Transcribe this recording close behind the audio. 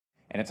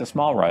And it's a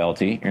small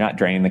royalty. You're not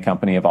draining the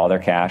company of all their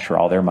cash or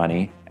all their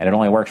money. And it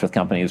only works with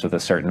companies with a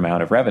certain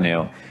amount of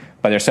revenue.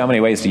 But there's so many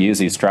ways to use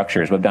these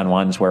structures. We've done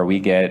ones where we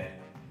get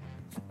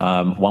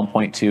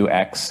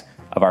 1.2x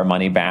of our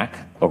money back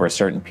over a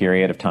certain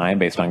period of time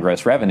based on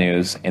gross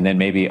revenues. And then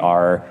maybe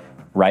our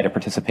right of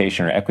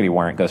participation or equity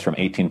warrant goes from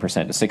 18% to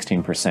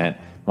 16%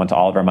 once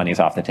all of our money is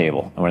off the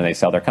table. And when they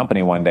sell their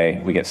company one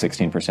day, we get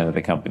 16% of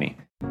the company.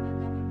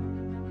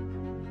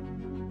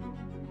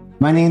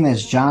 My name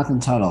is Jonathan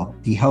Tuttle,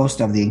 the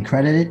host of the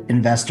Accredited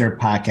Investor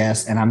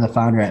Podcast, and I'm the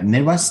founder at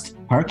Midwest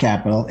Park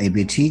Capital, a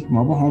boutique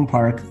mobile home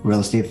park real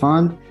estate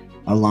fund,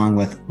 along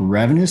with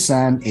Revenue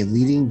Sun, a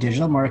leading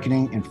digital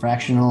marketing and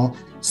fractional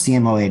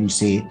CMO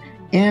agency,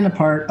 and a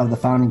part of the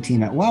founding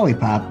team at Wowie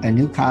Pop, a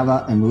new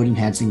kava and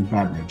mood-enhancing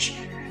beverage.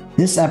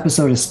 This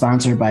episode is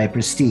sponsored by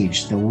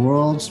Prestige, the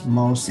world's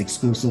most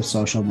exclusive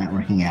social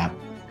networking app.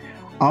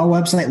 All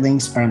website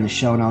links are in the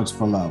show notes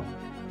below.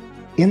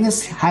 In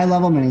this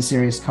high-level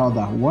miniseries called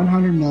the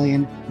 100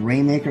 Million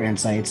Rainmaker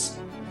Insights,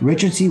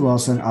 Richard C.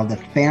 Wilson of the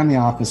Family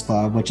Office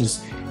Club, which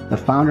is the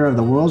founder of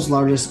the world's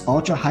largest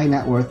ultra-high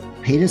net worth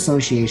paid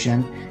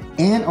association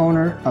and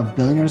owner of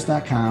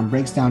Billionaires.com,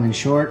 breaks down in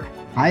short,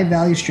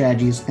 high-value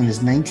strategies in this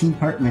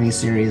 19-part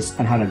miniseries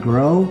on how to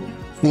grow,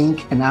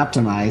 think, and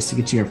optimize to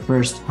get to your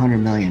first 100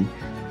 million.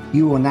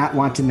 You will not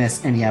want to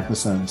miss any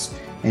episodes.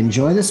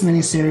 Enjoy this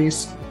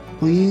miniseries.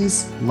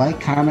 Please like,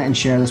 comment, and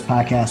share this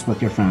podcast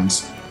with your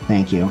friends.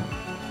 Thank you.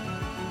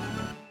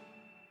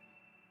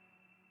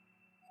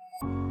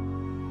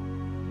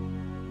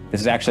 This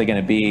is actually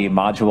going to be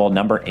module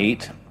number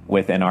 8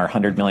 within our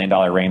 $100 million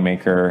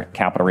Rainmaker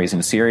capital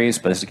raising series,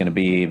 but this is going to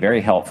be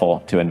very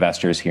helpful to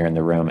investors here in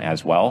the room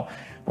as well.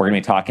 We're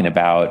going to be talking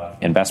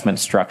about investment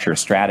structure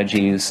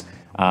strategies.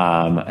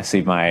 I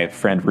see my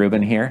friend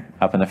Ruben here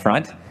up in the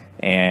front,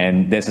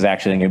 and this is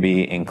actually going to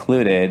be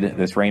included.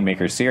 This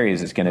Rainmaker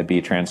series is going to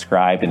be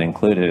transcribed and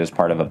included as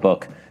part of a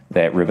book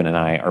that Ruben and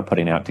I are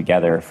putting out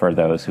together for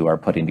those who are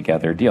putting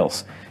together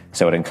deals.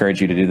 So I'd encourage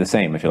you to do the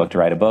same. If you look to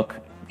write a book,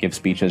 give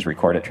speeches,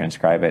 record it,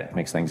 transcribe it,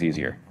 makes things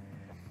easier.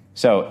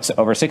 So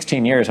over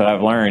 16 years, what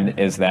I've learned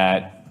is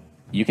that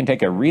you can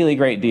take a really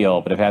great deal,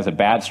 but if it has a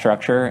bad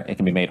structure, it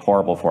can be made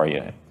horrible for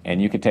you.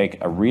 And you could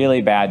take a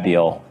really bad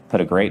deal,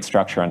 put a great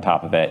structure on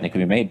top of it, and it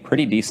can be made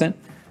pretty decent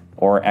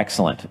or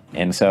excellent.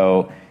 And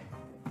so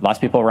lots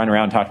of people run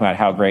around talking about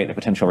how great the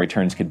potential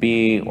returns could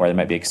be, or they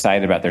might be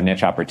excited about their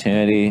niche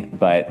opportunity,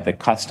 but the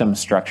custom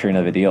structuring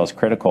of the deal is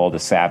critical to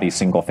savvy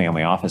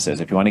single-family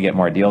offices. If you want to get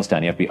more deals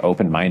done, you have to be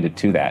open-minded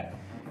to that.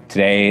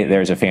 Today,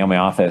 there's a family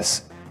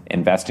office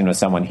investing with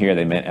someone here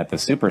they met at the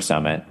Super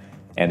Summit,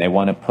 and they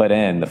want to put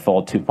in the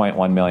full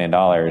 $2.1 million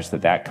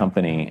that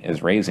company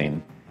is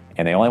raising.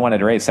 And they only wanted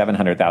to raise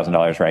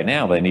 $700,000 right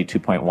now, but they need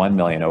 $2.1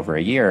 million over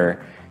a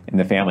year. And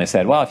the family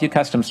said, well, if you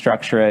custom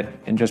structure it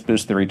and just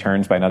boost the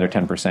returns by another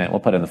 10%, we'll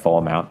put in the full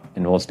amount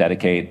and we'll just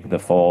dedicate the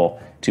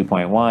full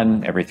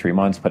 2.1 every 3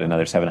 months, put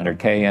another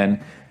 $700K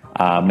in.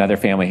 Another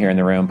family here in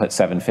the room put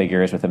 7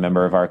 figures with a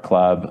member of our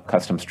club,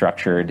 custom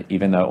structured,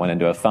 even though it went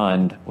into a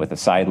fund with a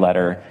side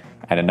letter.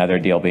 And another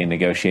deal being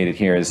negotiated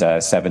here is a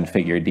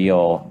 7-figure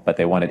deal, but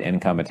they wanted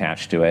income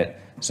attached to it.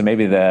 So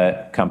maybe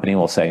the company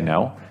will say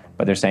no,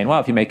 but they're saying, well,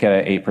 if you make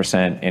an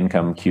 8%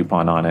 income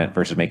coupon on it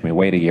versus making me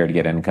wait a year to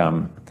get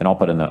income, then I'll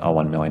put in a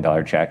 $1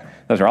 million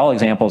check. Those are all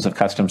examples of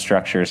custom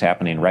structures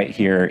happening right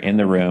here in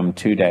the room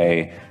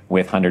today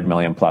with 100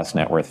 million plus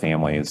net worth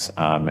families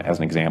as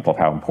an example of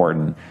how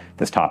important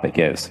this topic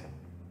is.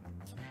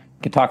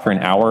 We could talk for an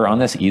hour on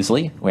this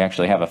easily. We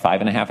actually have a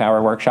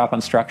 5.5-hour workshop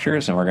on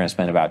structures, and we're going to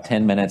spend about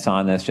 10 minutes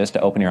on this just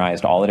to open your eyes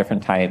to all the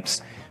different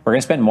types. We're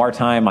going to spend more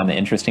time on the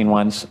interesting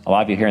ones. A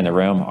lot of you here in the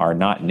room are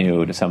not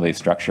new to some of these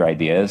structure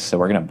ideas, so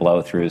we're going to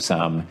blow through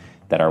some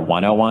that are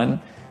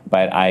 101.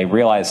 But I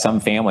realize some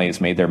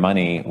families made their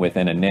money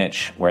within a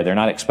niche where they're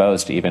not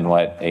exposed to even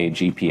what a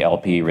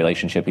GP-LP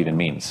relationship even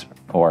means,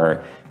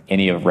 or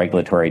any of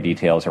regulatory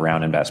details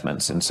around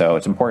investments. And so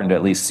it's important to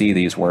at least see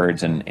these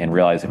words and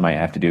realize it might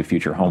have to do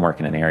future homework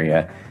in an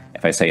area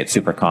if I say it's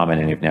super common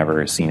and you've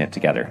never seen it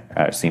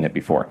seen it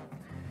before.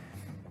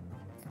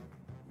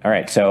 All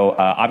right, so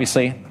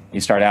obviously you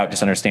start out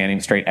just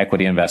understanding straight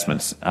equity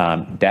investments.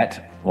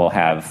 Debt will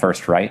have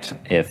first right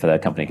if the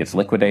company gets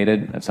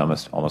liquidated. That's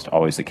almost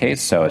always the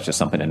case. So it's just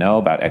something to know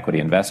about equity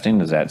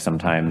investing, is that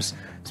sometimes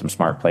some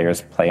smart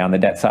players play on the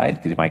debt side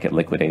because you might get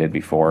liquidated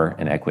before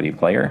an equity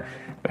player.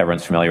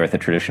 Everyone's familiar with the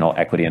traditional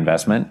equity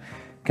investment.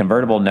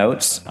 Convertible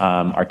notes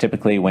are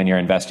typically when you're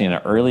investing in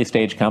an early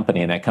stage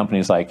company and that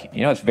company's like,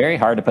 it's very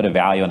hard to put a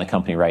value on the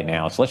company right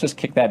now. So let's just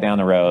kick that down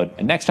the road.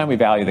 And next time we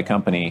value the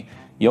company,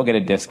 you'll get a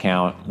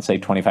discount, let's say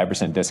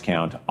 25%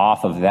 discount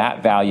off of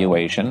that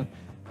valuation.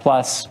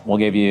 Plus, we'll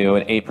give you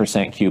an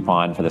 8%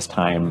 coupon for this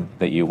time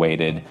that you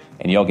waited,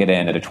 and you'll get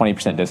in at a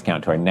 20%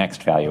 discount to our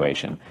next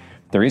valuation.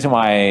 The reason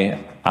why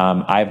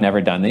I've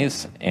never done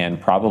these, and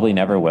probably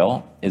never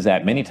will, is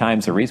that many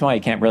times the reason why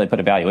you can't really put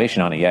a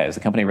valuation on it yet is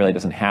the company really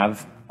doesn't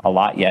have a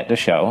lot yet to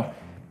show.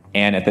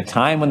 And at the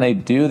time when they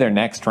do their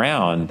next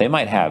round, they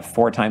might have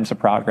 4 times the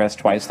progress,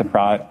 twice the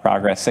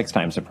progress, 6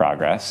 times the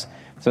progress.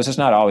 So this is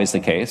not always the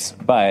case,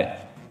 but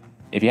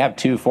if you have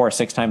 2, 4,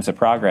 6 times the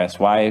progress,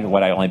 why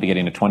would I only be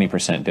getting a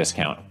 20%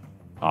 discount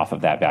off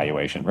of that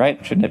valuation,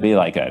 right? Shouldn't it be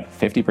like a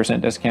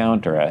 50%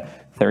 discount or a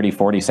 30,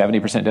 40,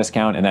 70%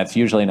 discount? And that's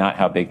usually not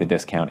how big the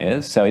discount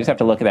is. So you just have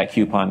to look at that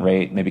coupon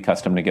rate, maybe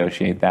custom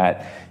negotiate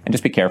that, and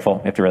just be careful.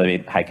 You have to really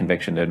be high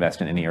conviction to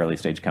invest in any early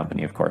stage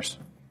company, of course.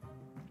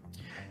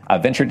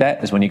 Venture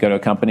debt is when you go to a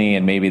company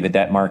and maybe the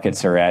debt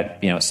markets are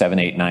at 7,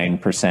 8,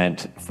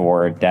 9%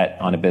 for debt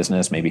on a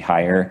business, maybe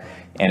higher.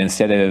 And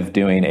instead of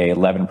doing a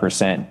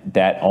 11%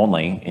 debt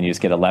only, and you just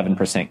get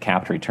 11%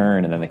 capped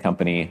return, and then the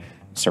company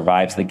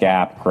survives the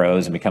gap,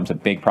 grows, and becomes a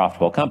big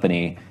profitable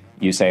company,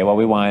 you say, well,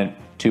 we want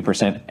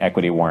 2%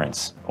 equity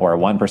warrants, or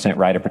 1%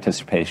 right of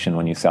participation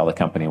when you sell the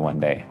company one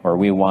day, or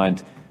we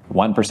want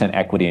 1%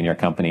 equity in your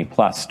company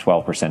plus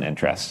 12%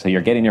 interest. So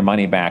you're getting your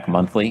money back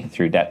monthly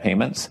through debt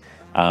payments.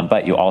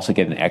 But you also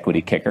get an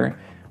equity kicker.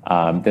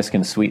 This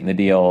can sweeten the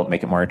deal,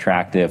 make it more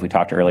attractive. We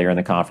talked earlier in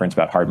the conference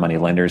about hard money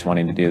lenders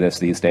wanting to do this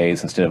these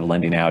days. Instead of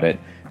lending out at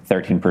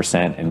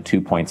 13% and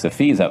 2 points of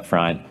fees up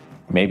front,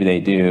 maybe they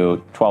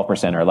do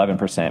 12% or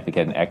 11%, but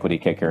get an equity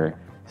kicker.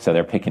 So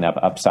they're picking up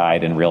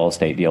upside in real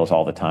estate deals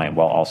all the time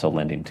while also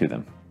lending to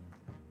them.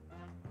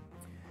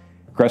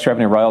 Gross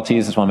revenue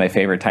royalties is one of my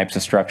favorite types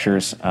of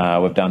structures.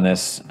 We've done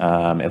this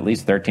at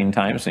least 13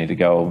 times. I need to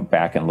go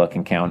back and look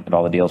and count at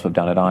all the deals we've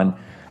done it on.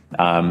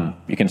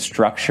 You can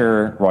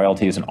structure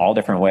royalties in all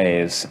different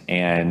ways,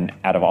 and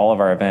out of all of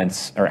our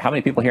events, or how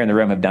many people here in the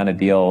room have done a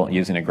deal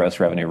using a gross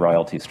revenue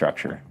royalty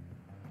structure?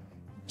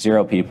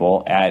 0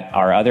 people. At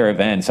our other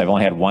events, I've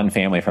only had 1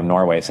 family from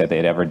Norway say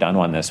they'd ever done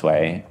one this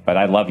way, but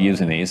I love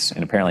using these,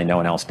 and apparently no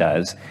one else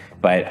does.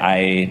 But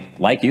I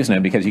like using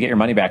them because you get your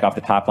money back off the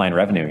top line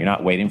revenue. You're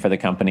not waiting for the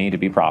company to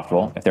be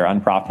profitable. If they're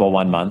unprofitable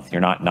 1 month, you're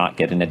not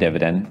getting a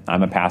dividend.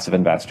 I'm a passive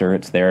investor.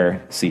 It's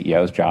their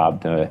CEO's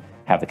job to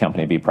have the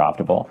company be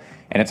profitable.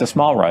 And it's a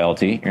small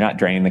royalty. You're not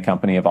draining the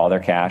company of all their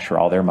cash or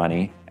all their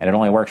money. And it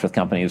only works with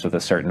companies with a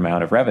certain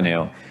amount of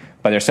revenue.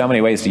 But there's so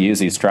many ways to use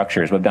these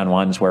structures. We've done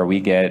ones where we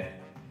get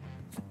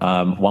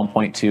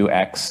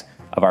 1.2x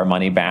of our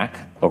money back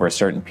over a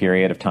certain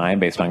period of time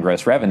based on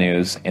gross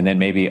revenues. And then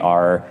maybe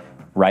our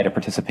right of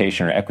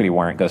participation or equity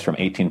warrant goes from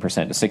 18%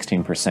 to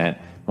 16%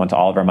 once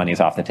all of our money is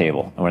off the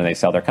table. And when they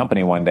sell their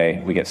company one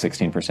day, we get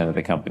 16% of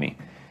the company.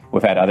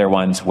 We've had other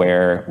ones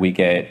where we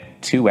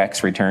get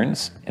 2x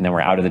returns and then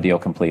we're out of the deal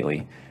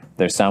completely.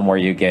 There's some where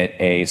you get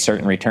a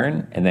certain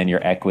return and then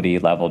your equity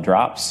level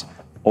drops,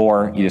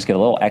 or you just get a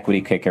little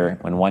equity kicker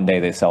when one day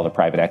they sell to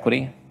private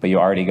equity, but you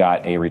already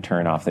got a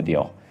return off the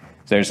deal.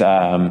 So there's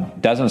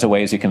dozens of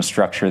ways you can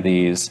structure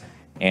these,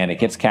 and it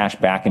gets cash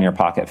back in your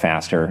pocket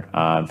faster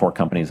for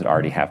companies that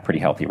already have pretty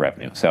healthy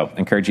revenue. So I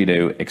encourage you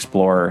to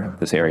explore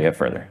this area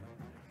further.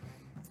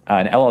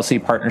 An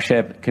LLC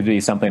partnership could be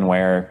something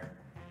where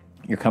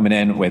you're coming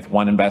in with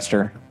one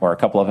investor or a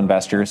couple of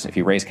investors. If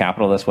you raise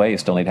capital this way, you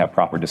still need to have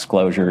proper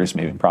disclosures,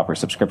 maybe proper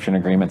subscription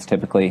agreements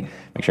typically.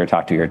 Make sure to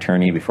talk to your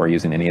attorney before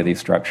using any of these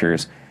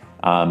structures.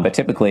 But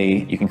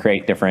typically, you can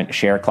create different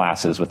share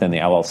classes within the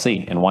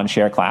LLC. And one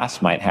share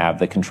class might have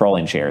the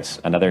controlling shares.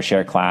 Another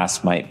share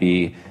class might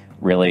be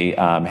really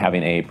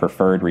having a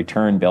preferred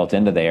return built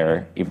into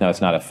there. Even though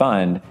it's not a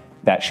fund,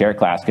 that share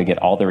class could get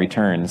all the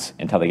returns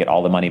until they get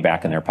all the money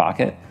back in their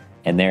pocket.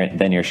 And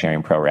then you're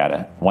sharing pro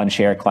rata. One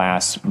share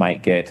class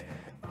might get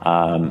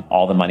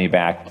all the money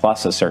back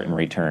plus a certain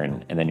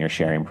return, and then you're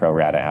sharing pro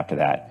rata after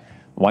that.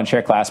 One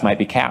share class might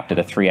be capped at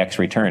a 3x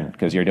return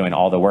because you're doing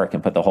all the work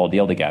and put the whole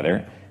deal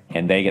together,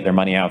 and they get their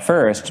money out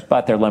first,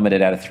 but they're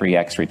limited at a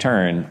 3x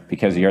return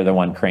because you're the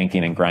one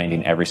cranking and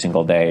grinding every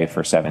single day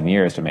for 7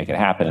 years to make it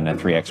happen, and a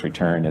 3x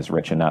return is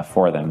rich enough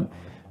for them.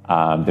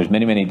 There's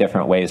many, many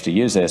different ways to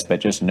use this,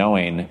 but just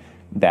knowing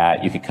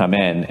that you could come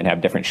in and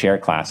have different share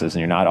classes and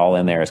you're not all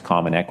in there as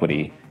common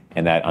equity,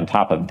 and that on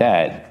top of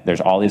debt,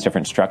 there's all these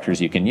different structures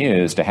you can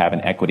use to have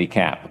an equity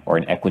cap or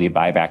an equity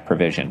buyback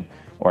provision.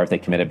 Or if they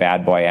commit a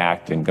bad boy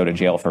act and go to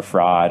jail for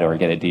fraud or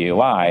get a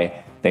DUI,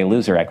 they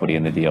lose their equity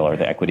in the deal, or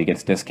the equity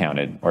gets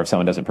discounted. Or if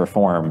someone doesn't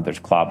perform, there's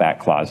clawback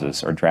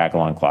clauses or drag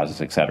along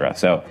clauses, et cetera.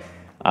 So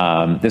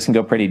this can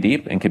go pretty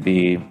deep and could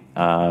be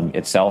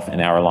itself an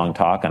hour-long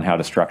talk on how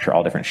to structure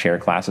all different share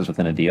classes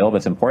within a deal. But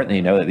it's important that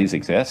you know that these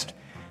exist,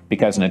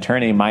 because an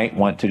attorney might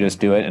want to just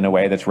do it in a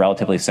way that's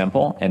relatively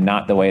simple and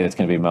not the way that's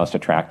going to be most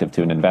attractive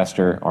to an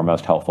investor or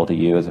most helpful to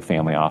you as a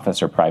family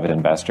office or private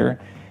investor.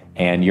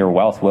 And your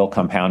wealth will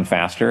compound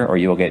faster, or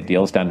you will get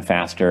deals done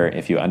faster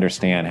if you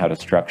understand how to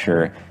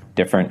structure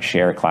different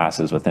share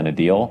classes within a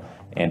deal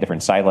and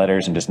different side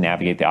letters, and just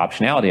navigate the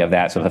optionality of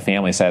that. So if a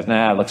family says,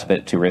 nah, it looks a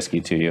bit too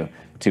risky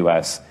to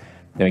us,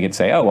 then we could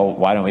say, oh, well,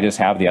 why don't we just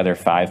have the other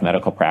 5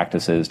 medical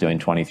practices doing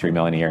 $23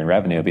 million a year in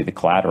revenue be the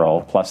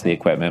collateral plus the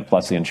equipment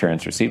plus the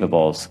insurance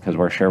receivables, because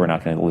we're sure we're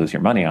not going to lose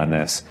your money on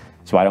this.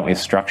 So why don't we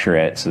structure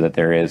it so that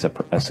there is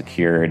a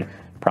secured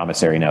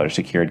promissory note or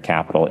secured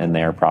capital in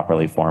there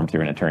properly formed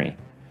through an attorney.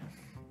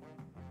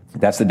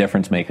 That's the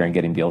difference maker in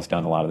getting deals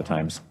done a lot of the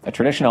times. A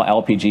traditional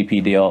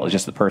LP-GP deal is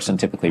just the person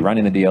typically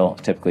running the deal,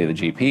 typically the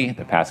GP.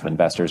 The passive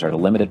investors are the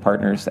limited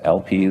partners, the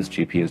LPs,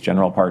 GP is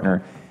general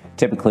partner.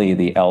 Typically,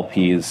 the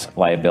LP's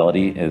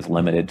liability is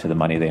limited to the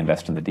money they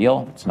invest in the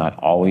deal. It's not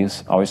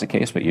always the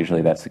case, but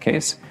usually that's the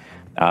case.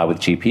 With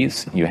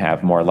GPs, you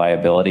have more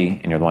liability,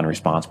 and you're the one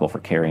responsible for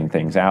carrying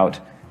things out,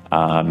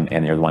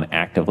 and you're the one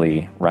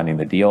actively running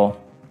the deal.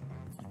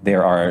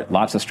 There are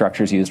lots of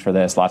structures used for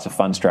this. Lots of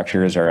fund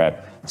structures are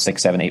at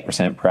 6, 7,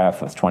 8%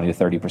 pref with 20 to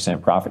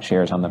 30% profit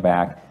shares on the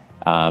back.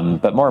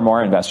 But more and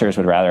more investors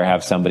would rather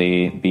have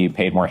somebody be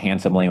paid more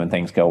handsomely when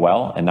things go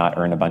well and not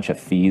earn a bunch of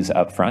fees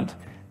up front.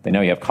 They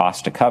know you have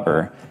costs to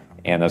cover,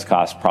 and those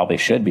costs probably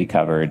should be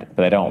covered,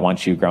 but they don't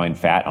want you growing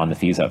fat on the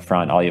fees up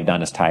front. All you've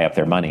done is tie up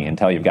their money.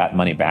 Until you've gotten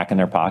money back in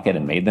their pocket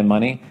and made them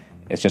money,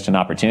 it's just an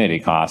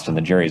opportunity cost, and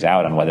the jury's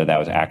out on whether that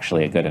was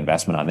actually a good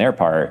investment on their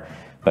part.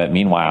 But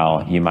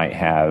meanwhile, you might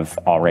have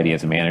already,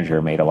 as a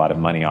manager, made a lot of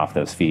money off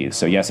those fees.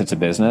 So yes, it's a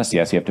business.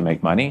 Yes, you have to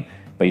make money,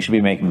 but you should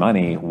be making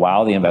money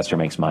while the investor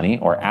makes money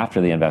or after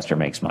the investor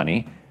makes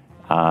money.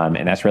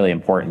 And that's really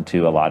important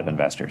to a lot of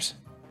investors.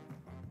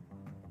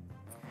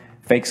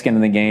 Fake skin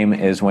in the game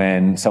is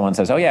when someone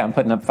says, oh yeah, I'm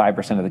putting up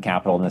 5% of the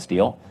capital in this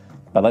deal.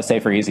 But let's say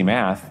for easy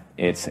math,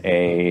 it's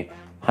a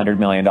 $100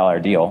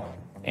 million deal,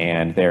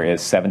 and there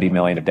is $70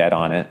 million of debt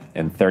on it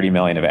and $30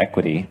 million of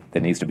equity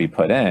that needs to be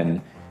put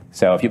in.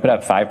 So if you put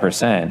up 5%,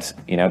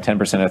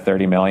 10% of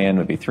 30 million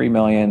would be 3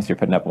 million. So you're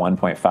putting up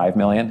 1.5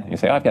 million. You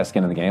say, oh, I've got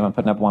skin in the game. I'm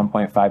putting up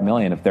 1.5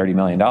 million of $30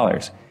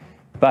 million.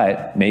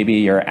 But maybe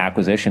your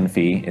acquisition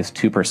fee is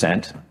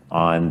 2%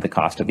 on the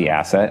cost of the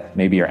asset.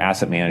 Maybe your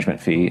asset management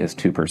fee is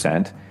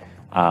 2%.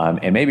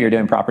 And maybe you're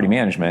doing property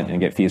management and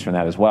get fees from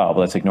that as well. But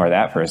let's ignore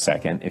that for a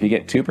second. If you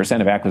get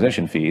 2% of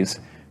acquisition fees,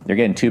 you're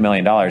getting $2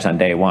 million on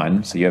day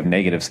one. So you have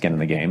negative skin in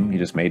the game. You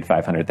just made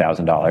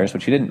 $500,000,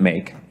 which you didn't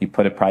make. You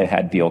probably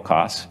had deal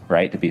costs,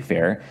 right, to be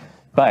fair.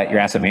 But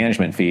your asset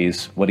management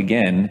fees would,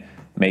 again,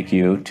 make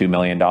you $2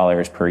 million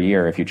per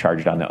year if you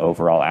charge it on the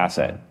overall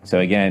asset. So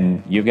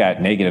again, you've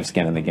got negative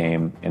skin in the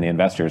game, and the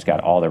investor's got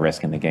all the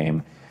risk in the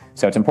game.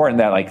 So it's important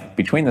that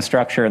between the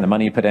structure and the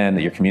money you put in,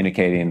 that you're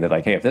communicating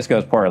that hey, if this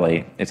goes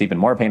poorly, it's even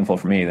more painful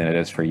for me than it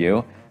is for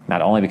you,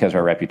 not only because of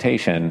our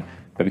reputation,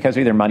 but because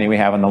of either money we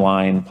have on the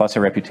line, plus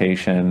our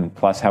reputation,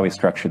 plus how we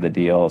structure the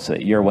deal, so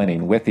that you're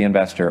winning with the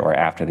investor or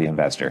after the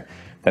investor.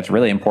 That's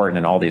really important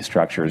in all these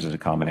structures as a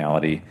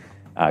commonality,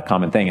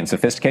 common thing. And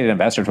sophisticated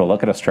investors will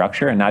look at a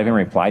structure and not even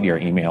reply to your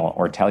email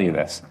or tell you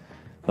this.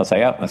 They'll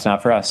say, oh, that's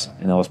not for us,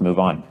 and they'll just move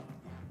on.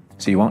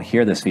 So you won't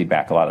hear this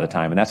feedback a lot of the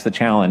time. And that's the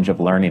challenge of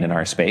learning in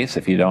our space.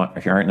 If you aren't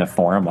in a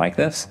forum like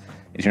this,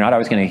 is you're not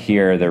always going to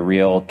hear the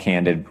real,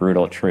 candid,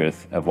 brutal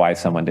truth of why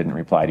someone didn't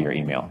reply to your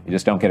email. You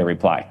just don't get a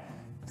reply.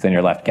 So then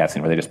you're left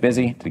guessing. Were they just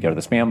busy? Did they go to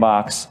the spam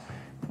box?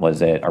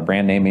 Was it our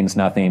brand name means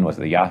nothing? Was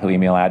it the Yahoo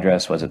email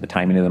address? Was it the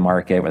timing of the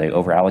market? Were they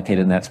over-allocated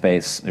in that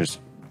space? There's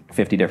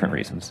 50 different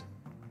reasons.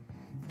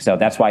 So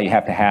that's why you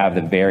have to have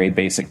the very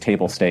basic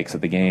table stakes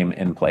of the game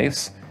in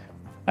place,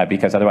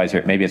 because otherwise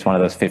maybe it's one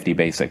of those 50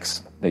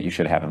 basics that you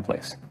should have in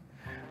place.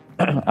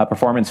 A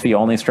performance fee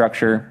only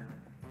structure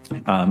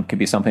could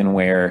be something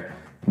where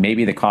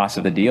maybe the costs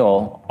of the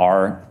deal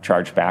are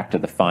charged back to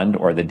the fund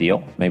or the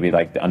deal, maybe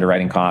like the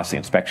underwriting costs, the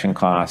inspection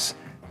costs,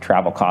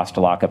 travel costs to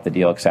lock up the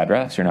deal, et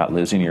cetera. So you're not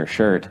losing your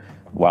shirt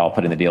while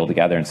putting the deal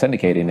together and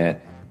syndicating it.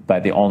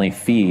 But the only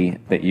fee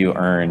that you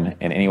earn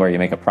and anywhere you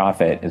make a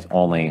profit is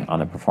only on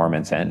the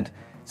performance end.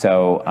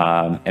 So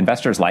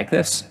investors like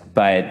this,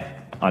 but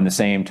on the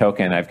same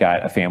token, I've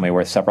got a family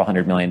worth several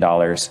 $100 million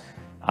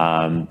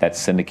that's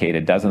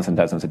syndicated dozens and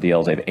dozens of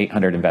deals. They have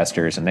 800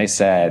 investors, and they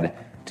said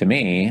to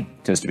me,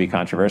 just to be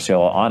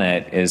controversial on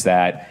it, is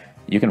that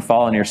you can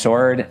fall on your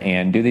sword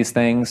and do these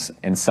things,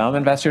 and some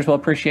investors will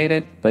appreciate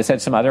it. But they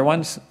said some other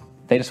ones,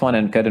 they just want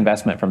a good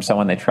investment from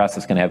someone they trust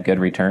that's going to have good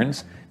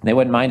returns. And they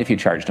wouldn't mind if you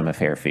charged them a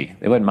fair fee.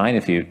 They wouldn't mind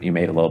if you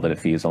made a little bit of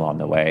fees along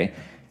the way.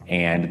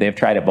 And they've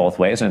tried it both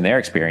ways. And in their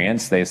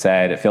experience, they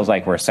said it feels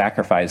like we're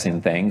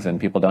sacrificing things and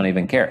people don't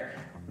even care.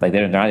 Like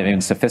they're not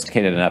even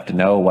sophisticated enough to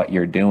know what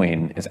you're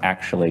doing is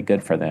actually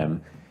good for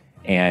them.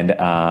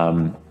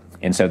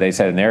 And so they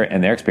said in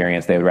their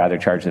experience, they would rather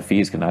charge the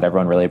fees because not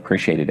everyone really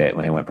appreciated it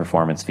when they went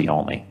performance fee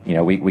only.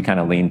 We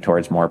kind of leaned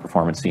towards more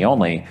performance fee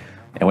only.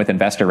 And with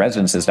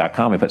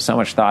investorresidences.com, we put so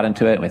much thought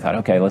into it. And we thought,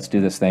 okay, let's do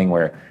this thing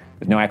where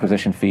there's no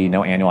acquisition fee,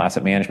 no annual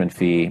asset management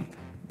fee.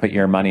 Put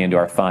your money into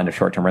our fund of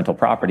short-term rental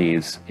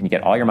properties, and you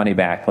get all your money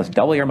back, plus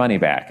double your money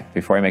back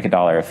before you make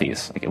 $1 of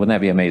fees. Wouldn't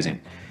that be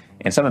amazing?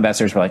 And some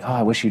investors were like, oh,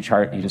 I wish you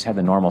just had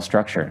the normal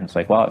structure. And it's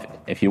like, well,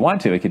 if you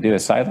want to, we could do a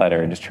side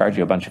letter and just charge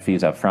you a bunch of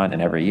fees up front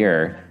and every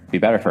year. It'd be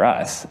better for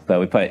us. But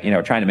we put,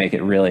 trying to make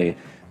it really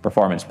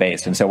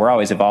performance-based. And so we're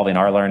always evolving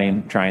our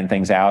learning, trying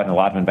things out. And a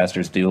lot of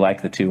investors do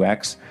like the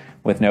 2X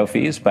with no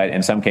fees. But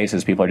in some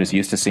cases, people are just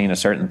used to seeing a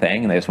certain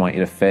thing, and they just want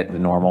you to fit the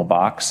normal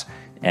box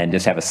and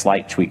just have a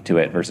slight tweak to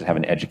it versus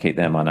having to educate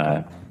them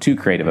on too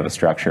creative of a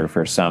structure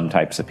for some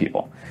types of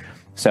people.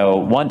 So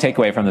one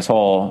takeaway from this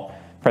whole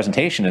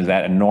presentation is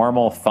that a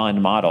normal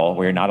fund model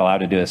where you're not allowed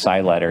to do a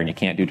side letter and you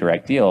can't do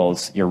direct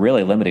deals, you're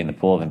really limiting the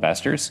pool of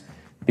investors,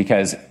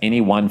 because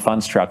any one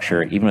fund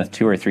structure, even with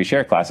 2 or 3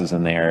 share classes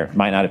in there,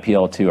 might not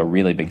appeal to a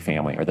really big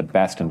family or the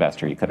best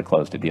investor you could have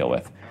closed a deal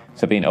with.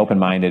 So being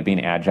open-minded,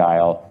 being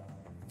agile,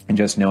 and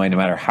just knowing no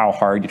matter how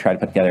hard you try to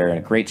put together a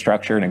great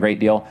structure and a great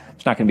deal,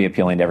 it's not going to be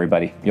appealing to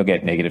everybody. You'll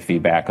get negative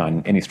feedback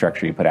on any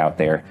structure you put out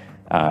there,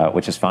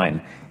 which is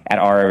fine. At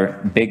our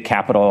big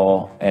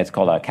capital, it's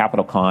called a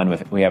Capital Con,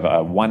 we have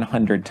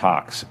 100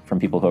 talks from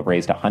people who have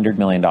raised $100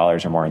 million or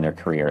more in their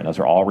career, and those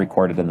are all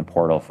recorded in the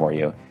portal for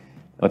you.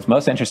 What's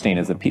most interesting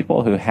is the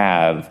people who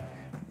have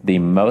the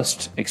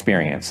most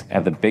experience,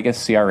 have the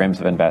biggest CRMs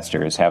of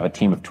investors, have a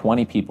team of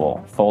 20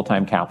 people,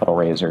 full-time capital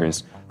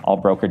raisers, all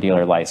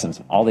broker-dealer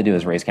licensed. All they do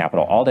is raise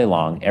capital all day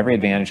long, every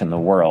advantage in the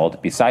world,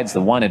 besides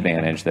the one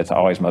advantage that's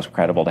always most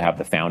credible to have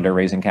the founder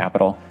raising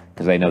capital,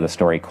 because they know the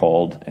story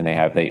cold and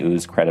they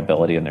ooze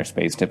credibility in their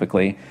space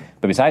typically.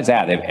 But besides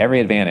that, they have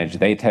every advantage.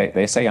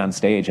 They say on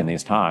stage in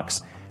these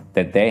talks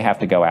that they have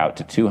to go out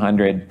to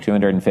 200,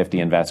 250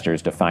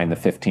 investors to find the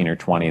 15 or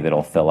 20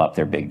 that'll fill up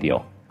their big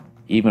deal,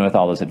 even with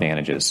all those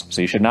advantages.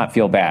 So you should not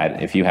feel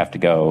bad if you have to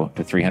go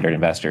to 300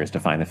 investors to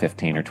find the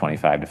 15 or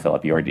 25 to fill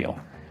up your deal.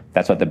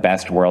 That's what the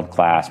best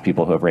world-class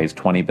people who have raised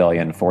 20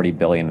 billion, 40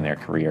 billion in their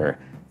career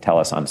tell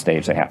us on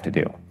stage they have to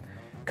do.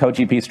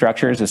 Co-GP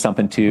structures is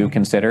something to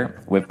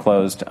consider. We've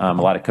closed a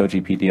lot of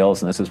co-GP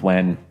deals, and this is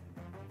when,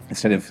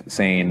 instead of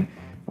saying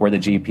we're the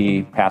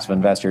GP, passive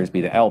investors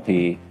be the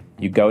LP,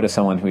 you go to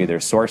someone who either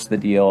sourced the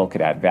deal,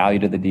 could add value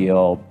to the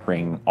deal,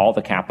 bring all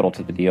the capital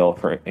to the deal,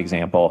 for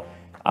example,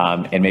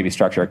 and maybe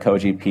structure a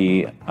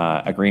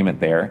co-GP agreement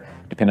there.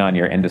 Depending on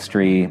your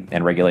industry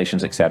and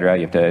regulations, et cetera,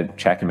 you have to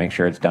check and make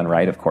sure it's done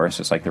right, of course,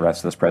 just like the rest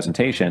of this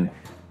presentation.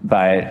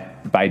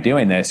 But by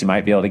doing this, you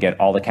might be able to get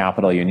all the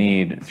capital you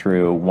need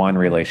through one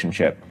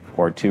relationship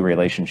or 2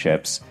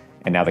 relationships,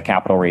 and now the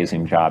capital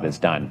raising job is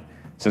done.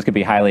 So this could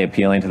be highly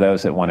appealing to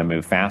those that want to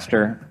move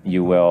faster.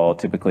 You will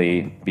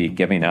typically be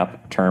giving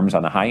up terms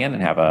on the high end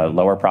and have a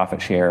lower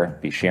profit share,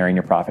 be sharing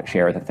your profit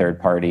share with a third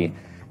party,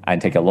 and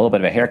take a little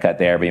bit of a haircut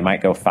there, but you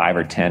might go 5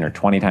 or 10 or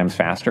 20 times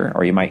faster,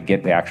 or you might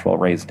get the actual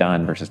raise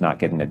done versus not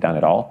getting it done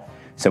at all.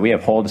 So we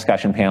have whole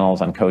discussion panels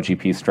on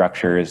co-GP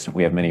structures.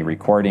 We have many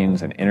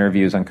recordings and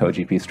interviews on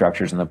co-GP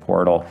structures in the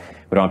portal.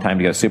 We don't have time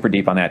to go super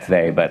deep on that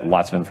today, but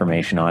lots of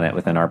information on it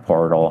within our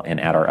portal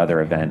and at our other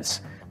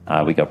events.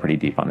 We go pretty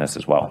deep on this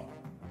as well.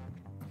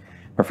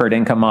 Preferred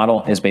income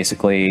model is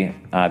basically,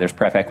 there's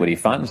pref equity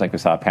funds, like we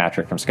saw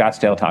Patrick from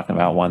Scottsdale talking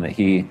about one that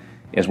he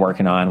is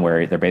working on,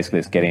 where they're basically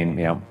just getting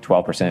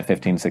 12%,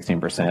 15,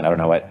 16%, I don't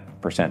know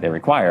what percent they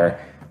require,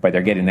 but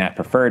they're getting that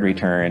preferred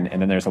return, and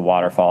then there's a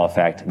waterfall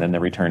effect, and then the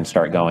returns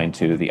start going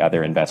to the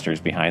other investors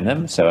behind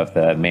them. So if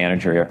the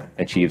manager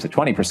achieves a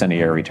 20% a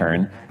year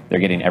return, they're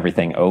getting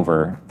everything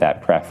over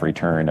that pref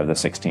return of the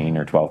 16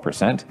 or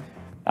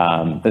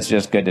 12%. This is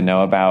just good to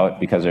know about,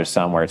 because there's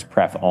some where it's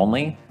pref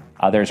only.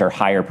 Others are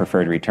higher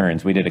preferred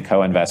returns. We did a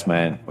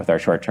co-investment with our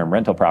short-term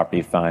rental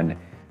property fund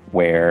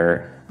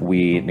where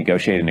we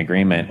negotiated an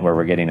agreement where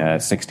we're getting a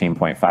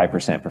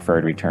 16.5%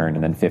 preferred return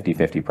and then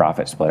 50-50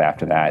 profit split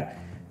after that.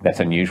 That's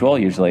unusual.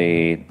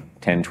 Usually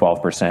 10,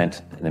 12%,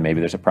 and then maybe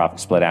there's a profit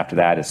split after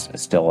that is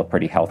still a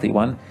pretty healthy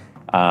one.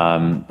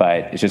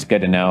 But it's just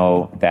good to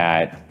know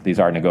that these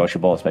are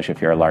negotiable, especially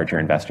if you're a larger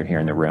investor here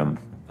in the room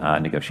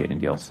negotiating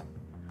deals.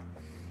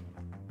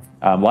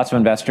 Lots of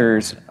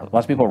investors,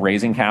 lots of people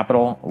raising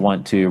capital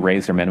want to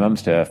raise their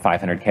minimums to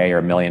 $500K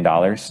or $1 million.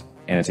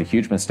 And it's a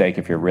huge mistake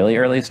if you're really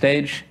early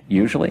stage,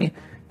 usually,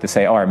 to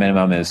say, oh, our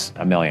minimum is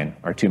 $1 million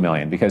or $2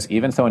 million, because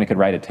even someone who could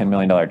write a $10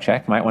 million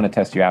check might want to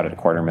test you out at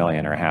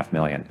 $250,000 or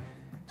 $500,000.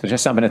 So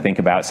just something to think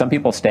about. Some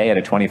people stay at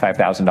a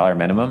 $25,000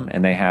 minimum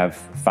and they have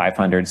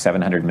 500,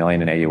 700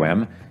 million in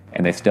AUM,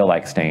 and they still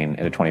like staying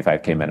at a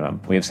 25K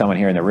minimum. We have someone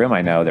here in the room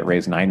I know that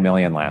raised 9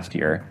 million last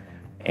year,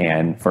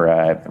 and for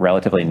a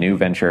relatively new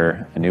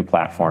venture, a new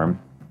platform,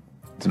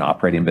 it's an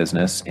operating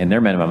business, and their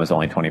minimum is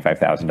only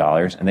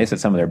 $25,000. And they said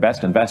some of their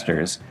best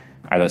investors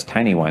are those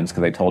tiny ones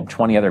because they told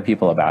 20 other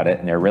people about it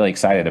and they're really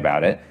excited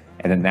about it.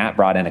 And then that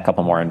brought in a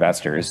couple more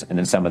investors, and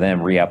then some of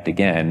them re-upped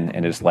again,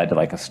 and it just led to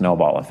like a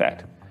snowball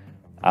effect.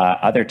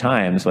 Other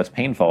times, what's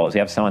painful is you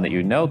have someone that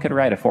you know could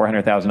write a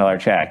 $400,000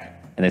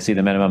 check, and they see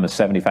the minimum is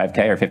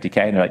 75K or 50K,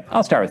 and they're like,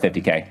 I'll start with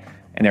 50K.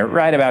 And they're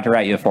right about to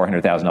write you a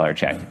 $400,000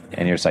 check.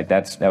 And you're just like,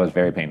 that was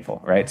very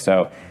painful, right?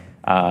 So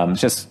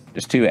it's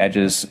just 2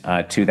 edges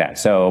to that.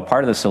 So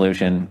part of the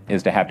solution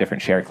is to have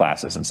different share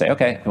classes and say,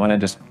 okay, if you want to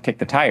just kick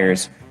the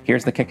tires,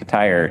 here's the kick the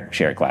tire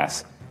share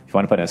class. If you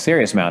want to put in a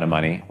serious amount of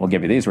money, we'll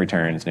give you these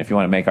returns. And if you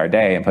want to make our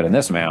day and put in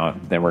this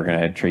amount, then we're going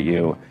to treat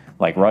you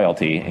like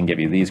royalty and give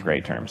you these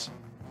great terms.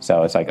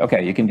 So it's like,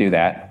 okay, you can do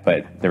that,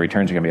 but the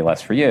returns are going to be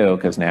less for you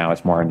because now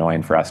it's more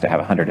annoying for us to have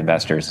 100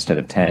 investors instead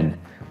of 10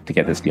 to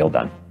get this deal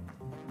done.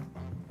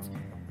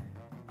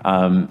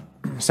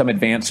 Some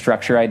advanced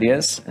structure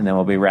ideas, and then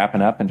we'll be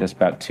wrapping up in just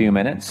about 2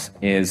 minutes,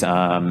 is, we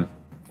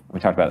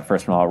talked about the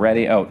first one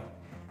already.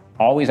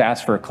 Always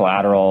ask for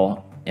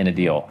collateral in a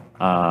deal.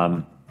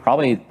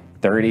 Probably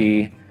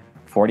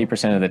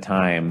 40% of the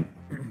time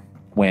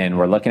when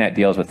we're looking at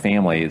deals with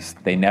families,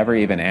 they never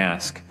even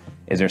ask,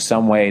 is there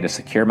some way to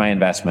secure my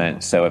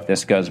investment so if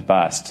this goes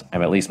bust,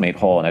 I'm at least made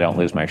whole and I don't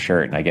lose my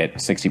shirt and I get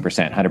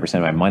 60%, 100%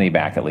 of my money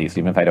back at least,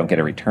 even if I don't get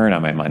a return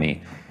on my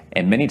money.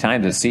 And many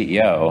times the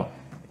CEO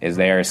is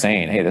there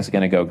saying, hey, this is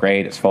going to go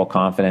great, it's full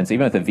confidence.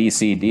 Even with a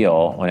VC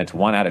deal, when it's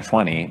 1 out of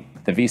 20,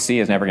 the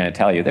VC is never going to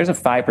tell you, there's a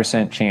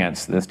 5%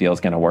 chance this deal is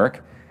going to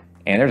work,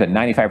 and there's a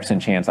 95%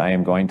 chance I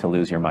am going to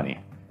lose your money.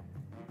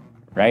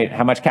 Right?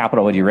 How much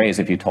capital would you raise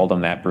if you told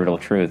them that brutal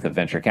truth of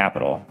venture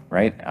capital,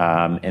 right?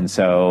 And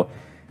so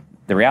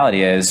the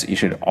reality is you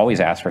should always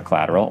ask for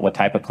collateral, what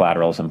type of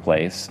collateral is in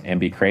place,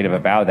 and be creative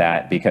about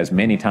that, because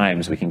many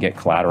times we can get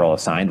collateral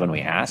assigned when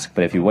we ask,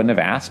 but if you wouldn't have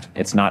asked,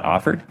 it's not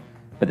offered,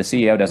 but the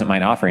CEO doesn't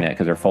mind offering it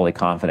because they're fully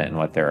confident in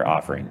what they're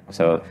offering.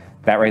 So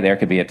that right there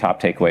could be a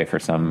top takeaway for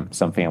some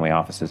family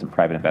offices and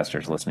private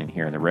investors listening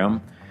here in the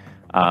room.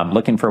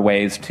 Looking for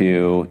ways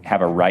to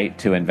have a right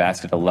to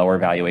invest at a lower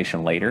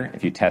valuation later.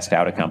 If you test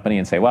out a company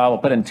and say, well, we'll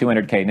put in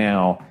 $200K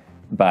now,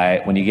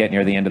 but when you get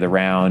near the end of the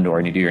round or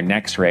when you do your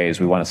next raise,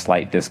 we want a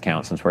slight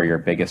discount since we're your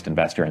biggest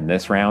investor in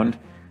this round.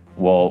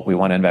 Well, we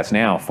want to invest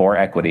now for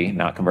equity,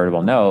 not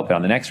convertible note, but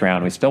on the next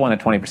round, we still want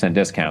a 20%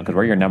 discount because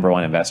we're your number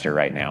one investor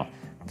right now.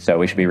 So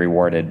we should be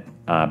rewarded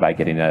by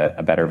getting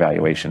a better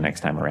valuation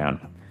next time around.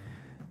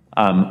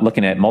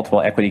 Looking at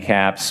multiple equity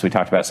caps, we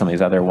talked about some of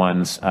these other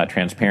ones,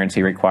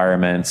 transparency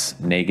requirements,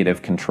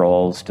 negative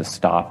controls to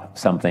stop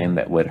something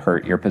that would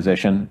hurt your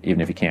position. Even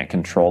if you can't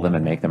control them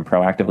and make them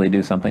proactively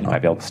do something, you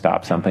might be able to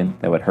stop something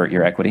that would hurt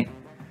your equity.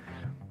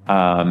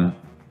 And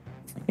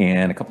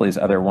a couple of these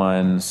other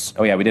ones.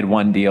 Oh yeah, we did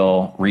one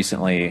deal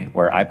recently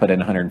where I put in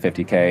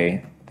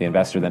 150K. The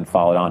investor then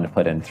followed on to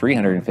put in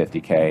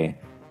 350K.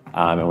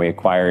 And we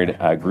acquired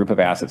a group of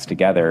assets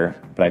together,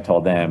 but I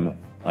told them,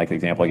 like the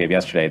example I gave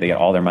yesterday, they get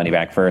all their money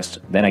back first,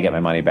 then I get my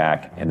money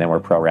back, and then we're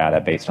pro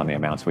rata based on the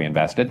amounts we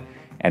invested.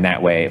 And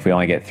that way, if we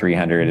only get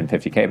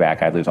 350K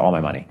back, I'd lose all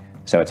my money.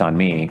 So it's on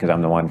me because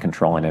I'm the one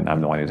controlling it and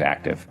I'm the one who's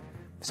active.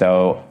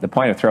 So the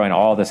point of throwing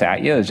all this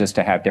at you is just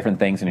to have different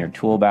things in your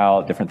tool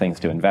belt, different things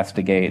to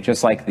investigate,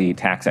 just like the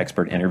tax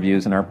expert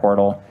interviews in our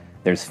portal.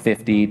 There's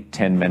 50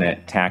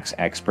 10-minute tax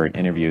expert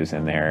interviews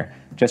in there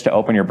just to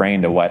open your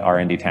brain to what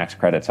R&D tax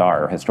credits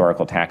are, or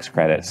historical tax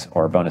credits,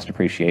 or bonus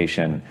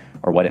depreciation,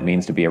 or what it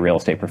means to be a real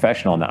estate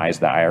professional in the eyes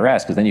of the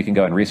IRS, because then you can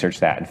go and research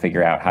that and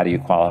figure out how do you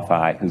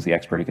qualify, who's the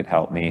expert who could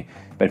help me.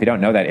 But if you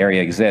don't know that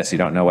area exists, you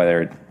don't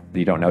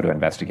know to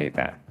investigate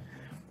that.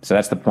 So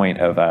that's the point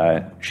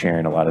of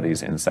sharing a lot of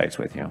these insights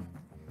with you.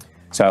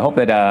 So I hope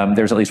that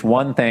there's at least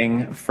one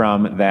thing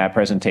from that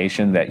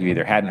presentation that you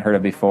either hadn't heard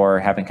of before,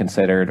 haven't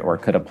considered, or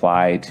could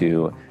apply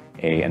to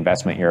a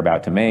investment you're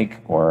about to make,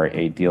 or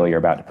a deal you're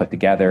about to put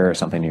together, or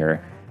something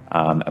you're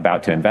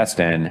about to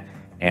invest in.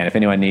 And if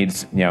anyone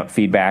needs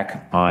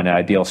feedback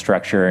on deal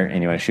structure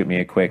and you want to shoot me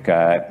a quick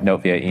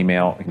note via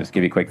email, I can just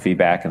give you quick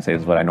feedback and say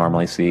this is what I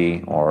normally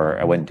see, or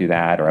I wouldn't do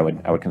that, or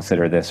I would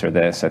consider this or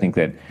this. I think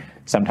that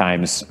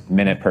sometimes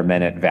minute per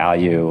minute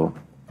value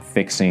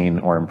fixing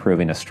or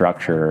improving a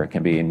structure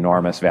can be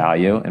enormous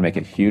value and make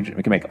it huge.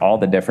 It can make all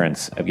the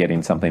difference of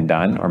getting something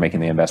done or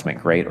making the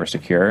investment great or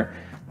secure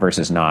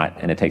versus not.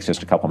 And it takes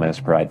just a couple minutes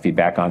to provide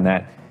feedback on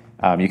that.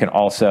 You can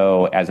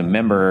also, as a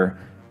member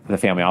of the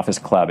Family Office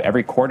Club,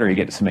 every quarter you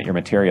get to submit your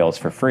materials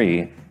for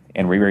free,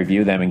 and we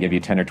review them and give you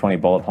 10 or 20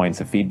 bullet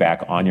points of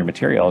feedback on your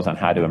materials on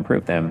how to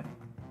improve them.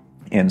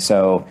 And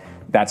so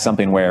that's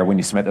something where when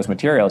you submit those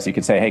materials, you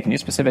could say, hey, can you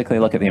specifically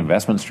look at the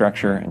investment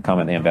structure and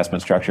comment the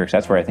investment structure? Because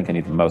that's where I think I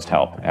need the most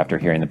help after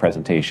hearing the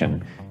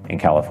presentation in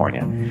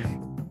California.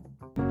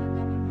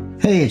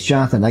 Hey, it's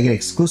Jonathan. I get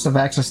exclusive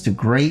access to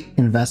great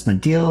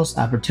investment deals,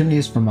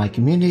 opportunities from my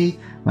community,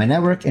 my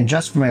network, and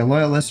just for my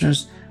loyal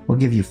listeners, we'll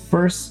give you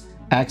first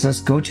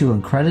access. Go to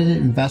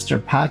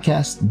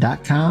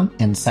accreditedinvestorpodcast.com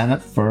and sign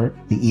up for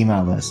the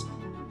email list.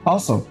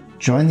 Also,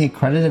 join the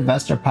Accredited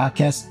Investor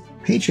Podcast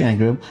Patreon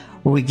group,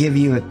 where we give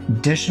you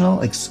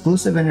additional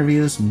exclusive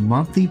interviews,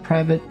 monthly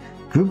private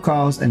group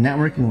calls, and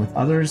networking with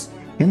others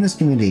in this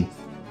community.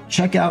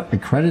 Check out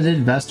Accredited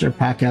Investor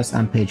Podcast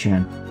on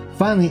Patreon.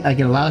 Finally, I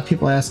get a lot of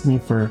people asking me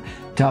to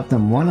help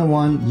them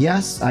one-on-one.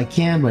 Yes, I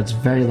can, but it's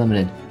very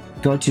limited.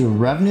 Go to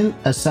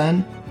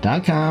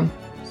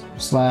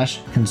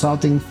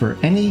revenueascend.com/consulting for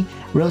any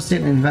real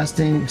estate and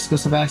investing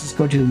exclusive access.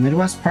 Go to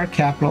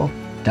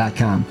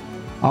midwestparkcapital.com.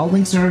 All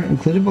links are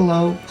included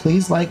below.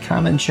 Please like,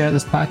 comment, and share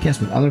this podcast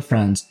with other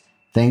friends.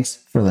 Thanks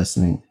for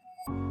listening.